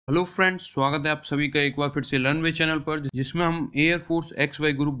Hello friends, स्वागत है आप सभी का एक बार फिर से लर्नवे चैनल पर, जिसमें हम एयरफोर्स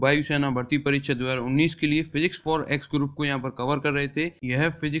XY ग्रुप वायुसेना भर्ती परीक्षा 2019 के लिए फिजिक्स फॉर एक्स ग्रुप को यहाँ पर कवर कर रहे थे। यह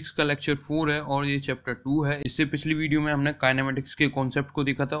फिजिक्स का लेक्चर 4 है और ये चैप्टर 2 है। इससे पिछली वीडियो में हमने काइनेमेटिक्स के कॉन्सेप्ट को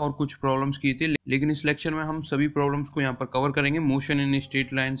देखा था और कुछ प्रॉब्लम्स की थी, लेकिन इस लेक्चर में हम सभी प्रॉब्लम्स को यहाँ पर कवर करेंगे मोशन इन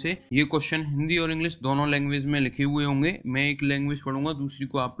स्ट्रेट लाइन से। ये क्वेश्चन हिंदी और इंग्लिश दोनों लैंग्वेज में लिखे हुए होंगे। मैं एक लैंग्वेज पढ़ूंगा, दूसरी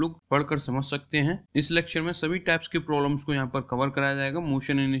को आप लोग पढ़कर समझ सकते हैं। इस लेक्चर में सभी टाइप्स के प्रॉब्लम्स को यहाँ पर कवर कराया जाएगा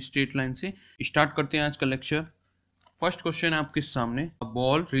मोशन इन स्ट्रेट लाइन से। स्टार्ट करते हैं आज का लेक्चर। फर्स्ट क्वेश्चन है आपके सामने। A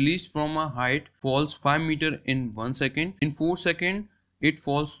ball release from a height false 5 metre in 1 second, in 4 second it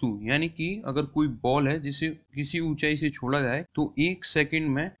falls 2। यानी कि अगर कोई बॉल है जिसे किसी ऊंचाई से छोड़ा जाए तो 1 सेकेंड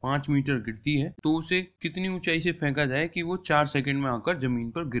में 5 मीटर गिरती है, तो उसे कितनी ऊंचाई से फेंका जाए कि वो 4 सेकेंड में आकर जमीन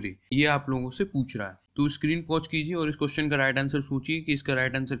पर गिरे। ये आप लोगों से पूछ रहा है। तो स्क्रीन पॉज कीजिए और इस क्वेश्चन का राइट आंसर सोचिए कि इसका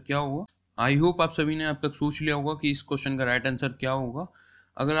राइट आंसर क्या होगा। आई होप आप सभी ने अब तक सोच लिया होगा कि इस क्वेश्चन का राइट आंसर क्या होगा।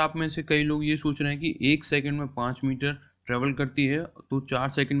 अगर आप में से कई लोग ये सोच रहे हैं कि 1 सेकंड में 5 मीटर ट्रेवल करती है, तो 4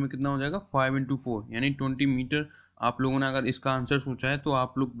 सेकंड में कितना हो जाएगा, 5 × 4 यानी 20 मीटर। आप लोगों ने अगर इसका आंसर सोचा है तो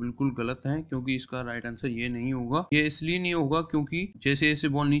आप लोग बिल्कुल गलत हैं, क्योंकि इसका राइट आंसर ये नहीं होगा। ये इसलिए नहीं होगा क्योंकि जैसे जैसे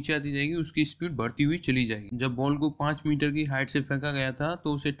बॉल नीचे आती जाएगी उसकी स्पीड बढ़ती हुई चली जाएगी। जब बॉल को 5 मीटर की हाइट से फेंका गया था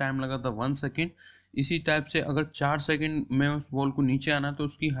तो उसे टाइम लगा था 1 सेकेंड। इसी टाइप से अगर 4 सेकंड में उस बॉल को नीचे आना तो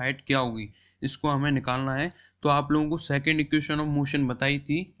उसकी हाइट क्या होगी, इसको हमें निकालना है। तो आप लोगों को सेकंड इक्वेशन ऑफ मोशन बताई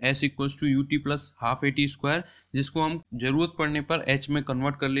थी, S = UT + ½ AT², जिसको हम जरूरत पड़ने पर H में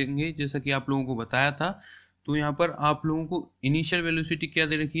कन्वर्ट कर लेंगे, जैसा कि आप लोगों को बताया था। तो यहाँ पर आप लोगों को इनिशियल वेलोसिटी क्या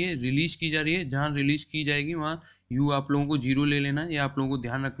दे रखी है, रिलीज की जा रही है। जहाँ रिलीज की जाएगी वहाँ U आप लोगों को 0 ले लेना है, ये आप लोगों को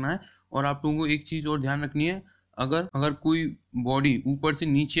ध्यान रखना है। और आप लोगों को एक चीज़ और ध्यान रखनी है, अगर कोई बॉडी ऊपर से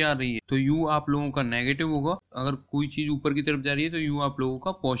नीचे आ रही है तो U आप लोगों का नेगेटिव होगा, अगर कोई चीज ऊपर की तरफ जा रही है तो U आप लोगों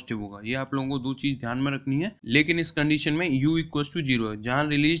का पॉजिटिव होगा। ये आप लोगों को दो चीज ध्यान में रखनी है। लेकिन इस कंडीशन में U = 0 है। जहां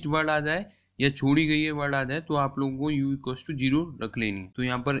रिलीज्ड वर्ड आ जाए या छोड़ी गई है वर्ड आ जाए तो आप लोगों को U = 0 रख लेनी है। तो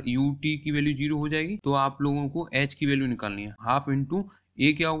यहाँ पर UT की वैल्यू 0 हो जाएगी, तो आप लोगों को H की वैल्यू निकालनी है। ½ ×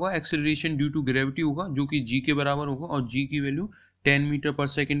 A क्या होगा, एक्सेलरेशन ड्यू टू ग्रेविटी होगा, जो कि G के बराबर होगा। और G की वैल्यू 10 मीटर पर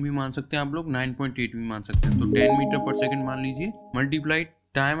सेकंड भी मान सकते हैं आप लोग, 9.8 भी मान सकते हैं। तो 10 मीटर पर सेकंड मान लीजिए, मल्टीप्लाई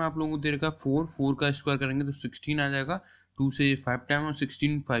टाइम आप लोगों को दे रखा 4 का स्क्वायर करेंगे तो 16 आ जाएगा। 2 से 5 टाइम और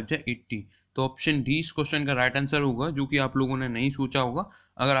 16 5 जा 80। तो ऑप्शन डी इस क्वेश्चन का राइट आंसर होगा, जो कि आप लोगों ने नहीं सोचा होगा।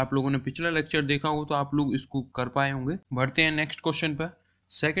 अगर आप लोगों ने पिछला लेक्चर देखा हो तो आप लोग इसको कर पाए होंगे। बढ़ते हैं नेक्स्ट क्वेश्चन पर।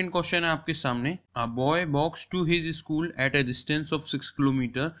 सेकेंड क्वेश्चन है आपके सामने। A boy walks to his school at a distance of 6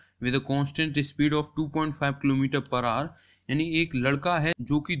 kilometre with a constant speed of 2.5 kilometre per hour. यानी एक लड़का है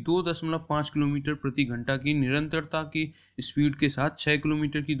जो कि 2.5 किलोमीटर प्रति घंटा की निरंतरता की स्पीड के साथ 6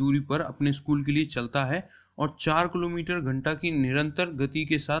 किलोमीटर की दूरी पर अपने स्कूल के लिए चलता है और 4 किलोमीटर घंटा की निरंतर गति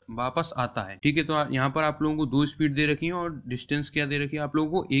के साथ वापस आता है। ठीक है, तो यहाँ पर आप लोगों को 2 स्पीड दे रखी है और डिस्टेंस क्या दे रखी है, आप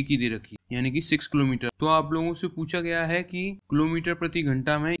लोगों को एक ही दे रखी है, यानी कि 6 किलोमीटर। तो आप लोगों से पूछा गया है कि किलोमीटर प्रति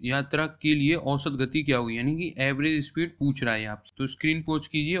घंटा में यात्रा के लिए औसत गति क्या होगी, यानी कि एवरेज स्पीड पूछ रहा है आपसे। तो स्क्रीन पॉज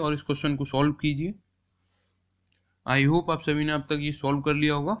कीजिए और इस क्वेश्चन को सॉल्व कीजिए। आई होप आप सभी ने अब तक ये सॉल्व कर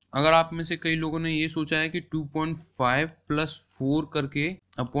लिया होगा। अगर आप में से कई लोगों ने ये सोचा है कि 2.5 + 4 करके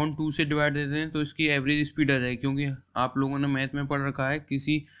अपॉन 2 से डिवाइड देते हैं तो इसकी एवरेज स्पीड आ जाएगी, क्योंकि आप लोगों ने मैथ में पढ़ रखा है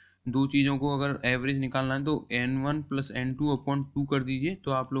किसी दो चीज़ों को अगर एवरेज निकालना है तो N1 + N2 अपॉन 2 कर दीजिए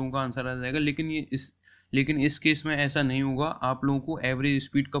तो आप लोगों का आंसर आ जाएगा। लेकिन इस केस में ऐसा नहीं होगा। आप लोगों को एवरेज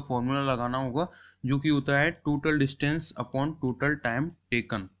स्पीड का फॉर्मूला लगाना होगा, जो कि होता है total distance upon total time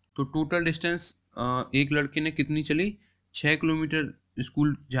taken. तो टोटल डिस्टेंस एक लड़के ने कितनी चली, 6 किलोमीटर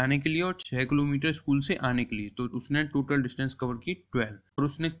स्कूल जाने के लिए और 6 किलोमीटर स्कूल से आने के लिए, तो उसने टोटल डिस्टेंस कवर की 12। और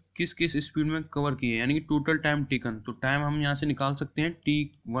उसने किस स्पीड में कवर की है, यानी कि टोटल टाइम टेकन। तो टाइम हम यहाँ से निकाल सकते हैं,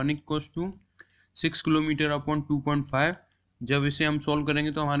 T1 = 6 किलोमीटर अपॉन 2.5। जब इसे हम सॉल्व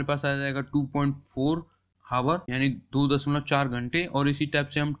करेंगे तो हमारे पास आ जाएगा 2.4 हावर, यानी 2.4 घंटे। और इसी टाइप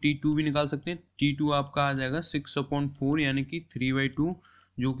से हम T2 भी निकाल सकते हैं। T2 आपका आ जाएगा 6/4 यानी कि 3/2,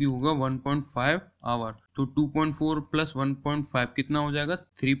 जो कि होगा 1.5 आवर। तो 2.4 + 1.5 कितना हो जाएगा,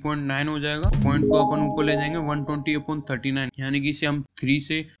 3.9 हो जाएगा। पॉइंट को अपन ऊपर ले जाएंगे 120/39, यानी कि इसे हम 3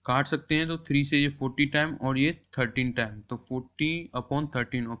 से काट सकते हैं। तो 3 से ये 40 टाइम और ये 13 टाइम, तो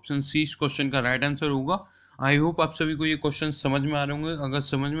 40/13। ऑप्शन सी इस क्वेश्चन का राइट आंसर होगा। आई होप आप सभी को ये क्वेश्चन समझ में आ रहे होंगे। अगर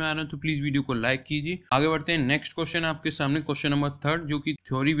समझ में आ रहे हैं तो प्लीज वीडियो को लाइक कीजिए। आगे बढ़ते हैं। नेक्स्ट क्वेश्चन आपके सामने क्वेश्चन नंबर 3, जो कि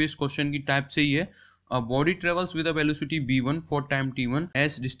थ्योरी बेस्ड क्वेश्चन की टाइप से ही है। A body travels with a velocity v1 for time t1।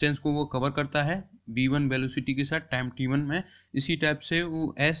 s distance को वो कवर करता है v1 वेलोसिटी के साथ टाइम t1 में। इसी टाइप से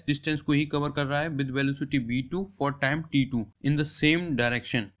वो s डिस्टेंस को ही कवर कर रहा है with velocity v2 for time t2 in the same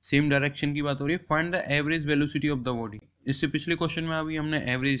direction. Same direction की बात हो रही है। Find the average velocity of the body. इससे पिछले क्वेश्चन में अभी हमने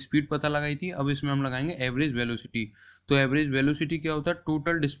एवरेज स्पीड पता लगाई थी, अब इसमें हम लगाएंगे एवरेज वेलोसिटी। तो एवरेज वेलोसिटी क्या होता है,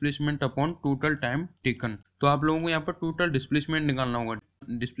 total displacement upon total time taken. तो आप लोगों को यहाँ पर टोटल डिस्प्लेसमेंट निकालना होगा।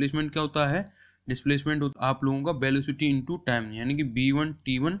 डिस्प्लेसमेंट क्या होता है, डिस्प्लेसमेंट आप लोगों का वेलोसिटी इनटू टाइम, यानी कि b1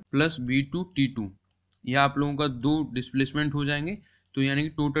 t1 plus b2 t2, ये आप लोगों का दो डिस्प्लेसमेंट हो जाएंगे। तो यानी कि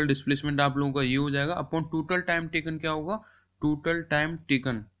टोटल डिस्प्लेसमेंट आप लोगों का ये हो जाएगा अपॉन टोटल टाइम टेकन क्या होगा, टोटल टाइम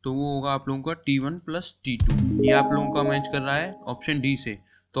टेकन, तो वो होगा आप लोगों का t1 प्लस t2। ये आप लोगों का मैच कर रहा है ऑप्शन डी से,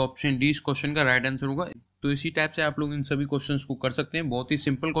 तो ऑप्शन डी इस क्वेश्चन का राइट आंसर होगा। तो इसी टाइप से आप लोग इन सभी क्वेश्चंस को कर सकते हैं, बहुत ही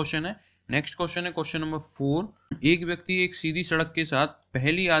सिंपल क्वेश्चन है। नेक्स्ट क्वेश्चन है क्वेश्चन नंबर 4। एक व्यक्ति एक सीधी सड़क के साथ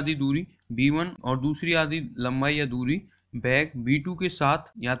पहली आधी दूरी b1 और दूसरी आधी लंबाई या दूरी बैग b2 के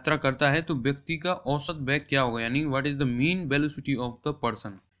साथ यात्रा करता है, तो व्यक्ति का औसत बैग क्या होगा, यानी what is the mean velocity of the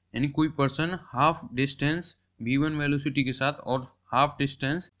person. यानी कोई person half distance b1 velocity के साथ और हाफ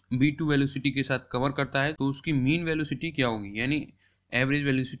डिस्टेंस b2 वेलोसिटी के साथ कवर करता है, तो उसकी मीन वेलोसिटी क्या होगी, यानी एवरेज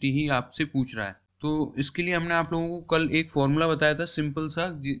वेलोसिटी ही आपसे पूछ रहा है। तो इसके लिए हमने आप लोगों को कल एक फॉर्मूला बताया था सिंपल सा,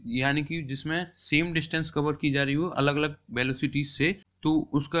 यानी कि जिसमें सेम डिस्टेंस कवर की जा रही हो अलग अलग वेलोसिटीज से, तो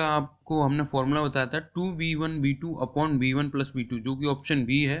उसका आपको हमने फॉर्मूला बताया था 2v1v2 upon v1 plus v2, जो कि ऑप्शन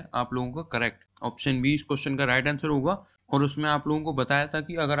बी है आप लोगों का करेक्ट। ऑप्शन बी इस क्वेश्चन का राइट आंसर होगा। और उसमें आप लोगों को बताया था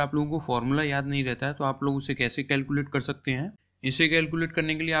कि अगर आप लोगों को फॉर्मूला याद नहीं रहता है तो आप लोग उसे कैसे कैलकुलेट कर सकते हैं। इसे कैलकुलेट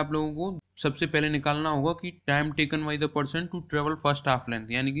करने के लिए आप लोगों को सबसे पहले निकालना होगा कि time taken by the person to travel first half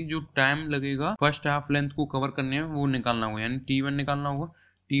length, यानी कि जो टाइम लगेगा फर्स्ट हाफ लेंथ को कवर करने में वो निकालना होगा, यानी t1 निकालना होगा।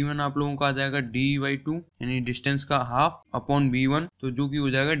 t1 आप लोगों का आ जाएगा d/2, यानी डिस्टेंस का हाफ अपॉन b1, तो जो कि हो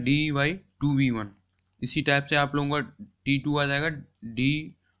जाएगा d/2v1। इसी टाइप से आप लोगों का t2 आ जाएगा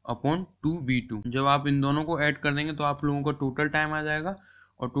d/2v2। जब आप इन दोनों को ऐड कर देंगे तो आप लोगों का टोटल टाइम आ जाएगा,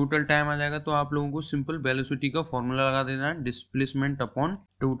 और टोटल टाइम आ जाएगा तो आप लोगों को सिंपल वेलोसिटी का फॉर्मूला लगा देना है, डिस्प्लेसमेंट अपॉन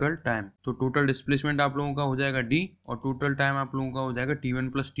टोटल टाइम। तो टोटल डिस्प्लेसमेंट आप लोगों का हो जाएगा d, और टोटल टाइम आप लोगों का हो जाएगा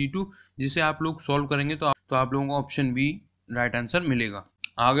t1 प्लस t2, जिसे आप लोग सॉल्व करेंगे तो आप लोगों को ऑप्शन बी राइट आंसर मिलेगा।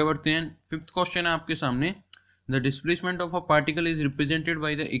 आगे बढ़ते हैं, फिफ्थ क्वेश्चन है आपके सामने। The displacement of a particle is represented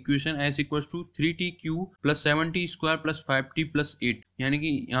by the equation s equals to 3t plus 7t square plus 5t plus 8। यानी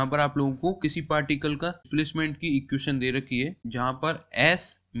कि यहाँ पर आप लोगों को किसी पार्टिकल का डिस्प्लेसमेंट की इक्वेशन दे रखी है जहाँ पर s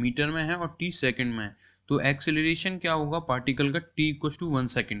मीटर में है और t सेकंड में है। तो एक्सेलरेशन क्या होगा पार्टिकल का t इक्वल्स टू 1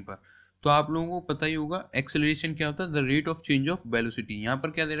 सेकंड पर। तो आप लोगों को पता ही होगा एक्सेलरेशन क्या होता है, the rate of change of velocity. यहाँ पर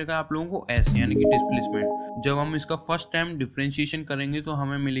क्या दे रखा है आप लोगों को s, यानी कि डिस्प्लेसमेंट। जब हम इसका फर्स्ट टाइम डिफरेंशिएशन करेंगे तो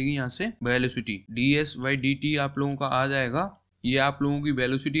हमें मिलेगी यहाँ से वेलोसिटी ds/dt आप लोगों का आ जाएगा, ये आप लोगों की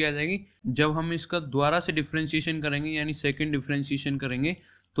वेलोसिटी आ जाएगी। जब हम इसका दोबारा से डिफरेंशिएशन करेंगे यानी सेकंड डिफरेंशिएशन करेंगे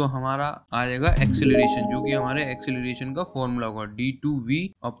तो हमारा आ जाएगा एक्सेलरेशन, जो कि हमारे एक्सेलरेशन का फॉर्मूला होगा d2v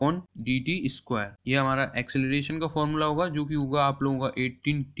अपॉन dt स्क्वायर। ये हमारा एक्सेलरेशन का फॉर्मूला होगा, जो कि होगा आप लोगों का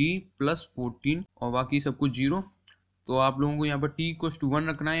 18t प्लस 14 और बाकी सब कुछ 0। तो आप लोगों को यहाँ पर t इक्वल्स टू 1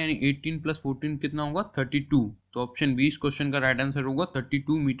 रखना है, यानी 18 प्लस 14 कितना होगा 32। तो ऑप्शन बी इस क्वेश्चन का राइट आंसर होगा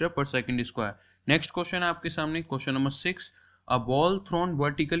 32 मीटर पर सेकेंड स्क्वायर। नेक्स्ट क्वेश्चन है आपके सामने question number 6। A ball thrown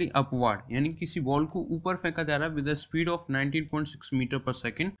vertically upward, यानी किसी बॉल को ऊपर फेंका जा रहा है with a speed of 19.6 metre पर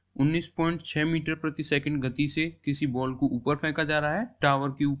सेकंड। 19.6 मीटर प्रति सेकंड गति से किसी बॉल को ऊपर फेंका जा रहा है टावर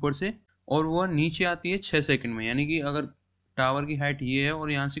के ऊपर से, और वह नीचे आती है 6 सेकंड में। यानी कि अगर टावर की हाइट ये है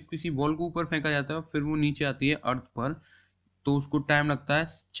और यहाँ से किसी बॉल को ऊपर फेंका जाता है फिर वो नीचे आती है अर्थ पर, तो उसको टाइम लगता है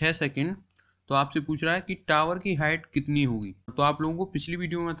 6 सेकंड। तो आपसे पूछ रहा है कि टावर की हाइट कितनी होगी। तो आप लोगों को पिछली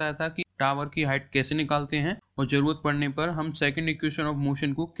वीडियो में बताया था कि टावर की हाइट कैसे निकालते हैं और जरूरत पड़ने पर हम सेकंड इक्वेशन ऑफ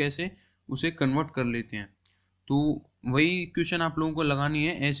मोशन को कैसे उसे कन्वर्ट कर लेते हैं। तो वही इक्वेशन आप लोगों को लगानी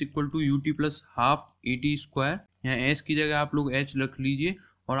है, s equal to ut plus half at square. यहाँ s की जगह आप लोग h रख लीजिए,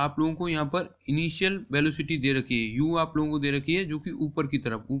 और आप लोगों को यहाँ पर इनिशियल वेलोसिटी दे रखी है u आप लोगों को दे रखी है, जो कि ऊपर की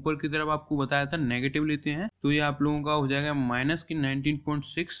तरफ आपको बताया था नेगेटिव लेते हैं। तो ये आप लोगों का हो जाएगा माइनस की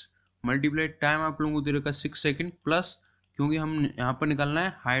 19.6 मल्टीप्लाई टाइम आप लोगों को दे रखा 6 सेकंड प्लस, क्योंकि हम यहाँ पर निकालना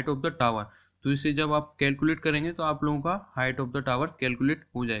है हाइट ऑफ द टावर, तो इसे जब आप कैलकुलेट करेंगे तो आप लोगों का height of the tower calculate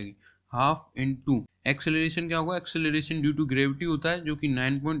हो जाएगी। हाफ इनटू एक्सेलरेशन क्या होगा, एक्सेलरेशन ड्यू टू ग्रेविटी होता है, जो कि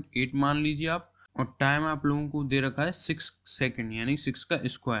 9.8 मान लीजिए आप, और टाइम आप लोगों को दे रखा है 6 सेकंड, यानी 6 का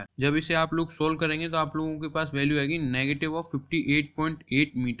स्क्वायर। जब इसे आप लोग सोल्व करेंगे तो आप लोगों के पास वैल्यू आएगी नेगेटिव ऑफ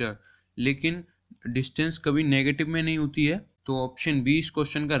 58.8 मीटर, लेकिन डिस्टेंस कभी नेगेटिव में नहीं होती है। तो ऑप्शन बी इस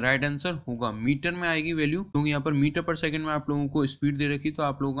क्वेश्चन का राइट आंसर होगा। मीटर में आएगी वैल्यू, क्योंकि यहाँ पर मीटर पर सेकंड में आप लोगों को स्पीड दे रखी, तो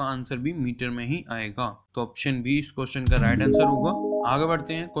आप लोगों का आंसर भी मीटर में ही आएगा। तो ऑप्शन बी इस क्वेश्चन का राइट आंसर होगा। आगे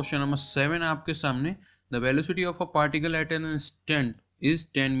बढ़ते हैं, क्वेश्चन नंबर 7 आपके सामने। The velocity of a particle at an instant is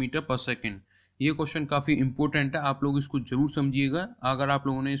 10 metre पर सेकेंड। ये क्वेश्चन काफी इंपॉर्टेंट है, आप लोग इसको जरूर समझिएगा। अगर आप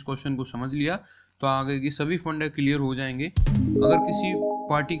लोगों ने इस क्वेश्चन को समझ लिया तो आगे की सभी फंडे क्लियर हो जाएंगे। अगर किसी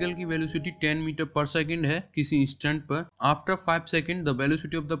पार्टिकल की वेलोसिटी 10 मीटर पर सेकंड है किसी इंस्टेंट पर, after 5 second the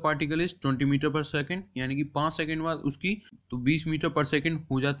velocity of the particle is 20 metre पर सेकंड, यानी कि 5 सेकंड बाद उसकी तो 20 मीटर पर सेकंड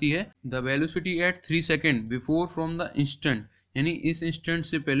हो जाती है। The velocity at 3 second before from the instant, यानी इस इंस्टेंट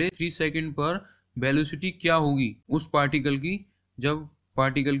से पहले 3 सेकंड पर वेलोसिटी क्या होगी उस पार्टिकल की, जब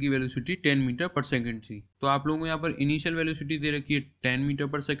पार्टिकल की वेलोसिटी 10 मीटर पर सेकंड थी। तो आप लोगों को यहाँ पर इनिशियल वेलोसिटी दे रखी है 10 मीटर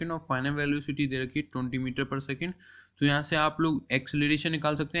पर सेकंड और फाइनल वेलोसिटी दे रखी है 20 मीटर पर सेकंड। तो यहाँ से आप लोग एक्सेलरेशन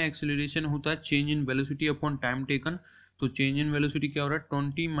निकाल सकते हैं। एक्सेलरेशन होता है change in velocity upon time taken. तो चेंज इन वेलोसिटी क्या हो रहा है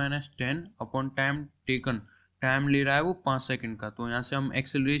 20 minus 10 upon time taken, time ले रहा है वो 5 सेकंड का। तो यहाँ से हम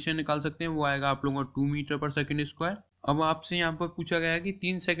एक्सेलरेशन निकाल सकते हैं, वो आएगा आप लोगों का 2 मीटर पर सेकंड स्क्वायर। अब आपसे यहाँ पर पूछा गया है कि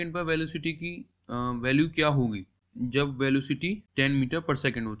 3 सेकंड पर वेलोसिटी की वैल्यू क्या होगी जब वेलोसिटी 10 मीटर पर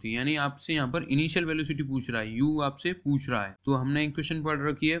सेकंड होती है, यानी आपसे यहाँ पर इनिशियल वेलोसिटी पूछ रहा है, u आपसे पूछ रहा है। तो हमने इक्वेशन पढ़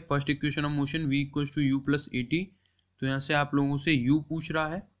रखी है, first equation of motion v equals to u plus 80। तो यहाँ से आप लोगों से u पूछ रहा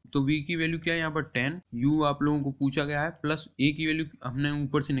है, तो v की वैल्यू क्या है यहाँ पर 10, u आप लोगों को पूछा गया है, प्लस a की वैल्यू हमने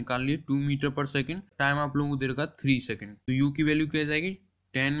ऊपर से निकाल ली 2 मीटर पर सेकंड, टाइम आप लोगों को दे रखा 3 सेकंड। तो u की वैल्यू क्या जाएगी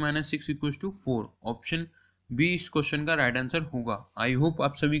 10 minus 6 equals to 4। Option B इस क्वेश्चन का राइट आंसर होगा। आई होप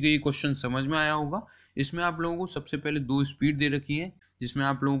आप सभी को ये क्वेश्चन समझ में आया होगा। इसमें आप लोगों को सबसे पहले 2 स्पीड दे रखी है, जिसमें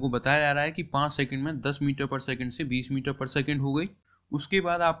आप लोगों को बताया जा रहा है कि 5 सेकंड में 10 मीटर पर सेकंड से 20 मीटर पर सेकंड हो गई। उसके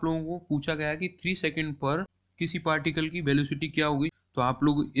बाद आप लोगों को पूछा गया कि 3 सेकंड पर किसी पार्टिकल की वेलोसिटी क्या होगी। तो आप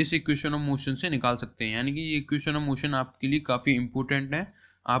लोग इस इक्वेशन ऑफ मोशन से निकाल सकते हैं, यानी कि ये इक्वेशन ऑफ मोशन आपके लिए काफ़ी इंपॉर्टेंट है।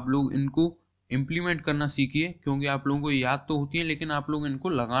 आप लोग इनको इम्प्लीमेंट करना सीखिए, क्योंकि आप लोगों को याद तो होती है लेकिन आप लोग इनको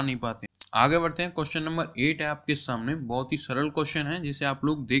लगा नहीं पाते। आगे बढ़ते हैं, क्वेश्चन नंबर 8 है आपके सामने। बहुत ही सरल क्वेश्चन है जिसे आप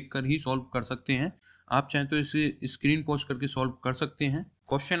लोग देखकर ही सॉल्व कर सकते हैं। आप चाहें तो इसे स्क्रीन पॉज करके सॉल्व कर सकते हैं।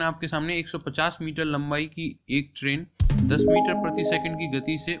 क्वेश्चन आपके सामने 150 मीटर लंबाई की एक ट्रेन 10 मीटर प्रति सेकंड की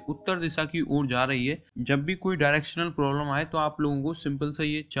गति से उत्तर दिशा की ओर जा रही है। जब भी कोई डायरेक्शनल प्रॉब्लम आए तो आप लोगों को सिंपल सा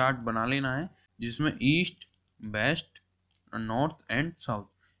ये चार्ट बना लेना है, जिसमें east, waste, north and south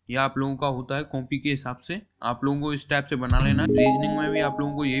ये आप लोगों का होता है कॉपी के हिसाब से। आप लोगों को इस टाइप से बना लेना है। रीजनिंग में भी आप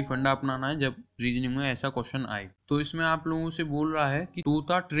लोगों को यही फंडा अपनाना है जब रीजनिंग में ऐसा क्वेश्चन आए। तो इसमें आप लोगों से बोल रहा है कि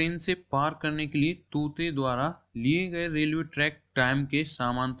तोता ट्रेन से पार करने के लिए तोते द्वारा लिए गए रेलवे ट्रैक टाइम के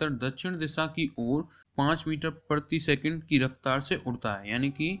समांतर दक्षिण दिशा की ओर 5 मीटर प्रति सेकंड की रफ्तार से उड़ता है। यानी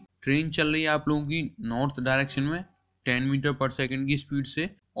कि ट्रेन चल रही है आप लोगों की नॉर्थ डायरेक्शन में 10 मीटर पर सेकंड की स्पीड से,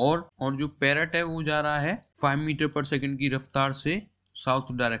 और जो पैरट है वो जा रहा है 5 मीटर पर सेकंड की रफ्तार से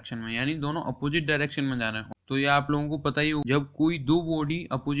साउथ डायरेक्शन में, यानी दोनों अपोजिट डायरेक्शन में जा रहे हैं। तो ये आप लोगों को पता ही हो, जब कोई 2 बॉडी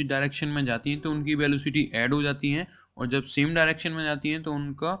अपोजिट डायरेक्शन में जाती हैं तो उनकी वेलोसिटी ऐड हो जाती है, और जब सेम डायरेक्शन में जाती हैं तो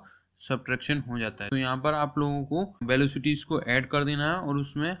उनका सब्ट्रैक्शन हो जाता है। तो यहाँ पर आप लोगों को वेलोसिटीज को ऐड कर देना है, और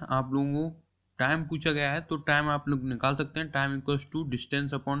उसमें आप लोगों को टाइम पूछा गया है तो टाइम आप लोग निकाल सकते हैं। Time equals to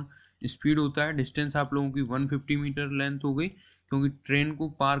distance upon speed होता है। डिस्टेंस आप लोगों की 150 मीटर लेंथ हो गई, क्योंकि ट्रेन को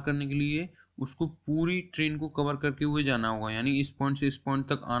पार करने के लिए उसको पूरी ट्रेन को कवर करके हुए जाना होगा, यानी इस पॉइंट से इस पॉइंट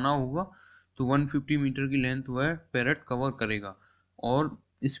तक आना होगा। तो 150 मीटर की लेंथ वह पैरट कवर करेगा, और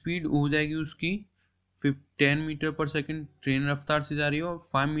स्पीड हो जाएगी उसकी 10 मीटर पर सेकंड ट्रेन रफ्तार से जा रही है, और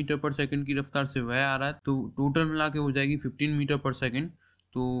 5 मीटर पर सेकंड की रफ्तार से वह आ रहा है। तो टोटल मिला के हो जाएगी 15 मीटर पर सेकंड।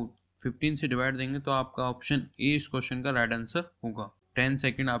 तो 15 से डिवाइड देंगे तो आपका ऑप्शन ए इस क्वेश्चन का राइट आंसर होगा। 10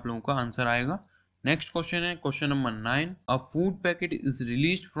 सेकंड आप लोगों का आंसर आएगा। नेक्स्ट क्वेश्चन है question number 9। A food packet is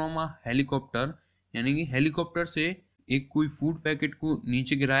release from a helicopter, यानी कि हेलीकॉप्टर से एक कोई फूड पैकेट को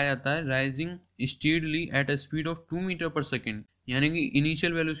नीचे गिराया जाता है, rising steadily at a speed of 2 metre पर सेकंड, यानी कि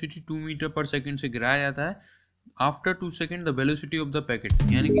इनिशियल वेलोसिटी 2 मीटर पर सेकंड से गिराया जाता है। After 2 second the velocity of the packet,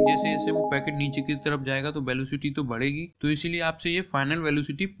 यानी कि जैसे जैसे वो पैकेट नीचे की तरफ जाएगा तो वेलोसिटी तो बढ़ेगी, तो इसीलिए आपसे ये फाइनल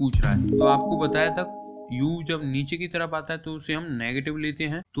वेलोसिटी पूछ रहा है। तो आपको बताया था u जब नीचे की तरफ आता है तो उसे हम नेगेटिव लेते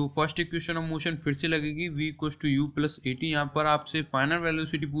हैं। तो फर्स्ट इक्वेशन ऑफ मोशन फिर से लगेगी v equals to u plus 80। यहाँ पर आपसे फाइनल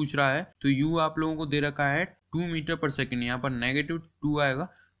वेलोसिटी पूछ रहा है, तो u आप लोगों को दे रखा है 2 मीटर पर सेकंड, यहाँ पर नेगेटिव 2 आएगा,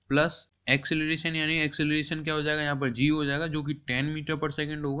 प्लस एक्सेलरेशन, यानी एक्सेलरेशन क्या हो जाएगा यहाँ पर g हो जाएगा, जो कि 10 मीटर पर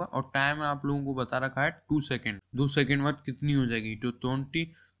सेकंड होगा, और टाइम आप लोगों को बता रखा है 2 सेकंड। 2 सेकंड बाद कितनी हो जाएगी,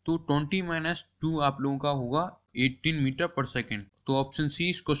 तो 20 माइनस 2 आप लोगों का होगा 18 मीटर पर सेकंड। तो ऑप्शन सी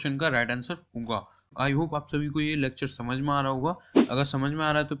इस क्वेश्चन का राइट आंसर होगा। आई होप आप सभी को ये लेक्चर समझ में आ रहा होगा। अगर समझ में आ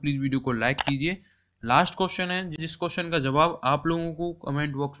रहा है तो प्लीज वीडियो को लाइक कीजिए। लास्ट क्वेश्चन है, जिस क्वेश्चन का जवाब आप लोगों को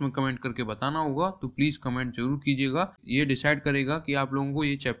कमेंट बॉक्स में कमेंट करके बताना होगा, तो प्लीज कमेंट जरूर कीजिएगा। ये डिसाइड करेगा कि आप लोगों को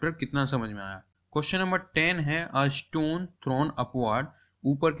ये चैप्टर कितना समझ में आया। क्वेश्चन नंबर 10 है, अ स्टोन थ्रोन अपवर्ड,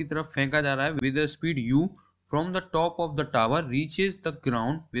 ऊपर की तरफ फेंका जा रहा है with a speed u from the top of the tower reaches the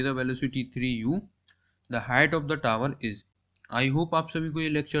ground with a velocity 3u, the height of the tower is. I hope आप सभी को ये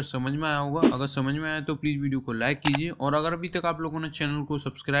लेक्चर समझ में आया होगा। अगर समझ में आया तो प्लीज़ वीडियो को लाइक कीजिए, और अगर अभी तक आप लोगों ने चैनल को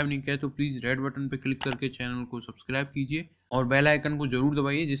सब्सक्राइब नहीं किया है तो प्लीज़ रेड बटन पर क्लिक करके चैनल को सब्सक्राइब कीजिए और बेल आइकन को जरूर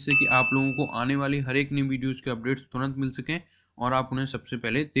दबाइए, जिससे कि आप लोगों को आने वाली हर एक नई वीडियोज़ के अपडेट्स तुरंत मिल सकें और आप उन्हें सबसे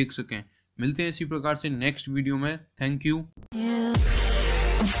पहले देख सकें। मिलते हैं इसी प्रकार से नेक्स्ट वीडियो में। Thank you.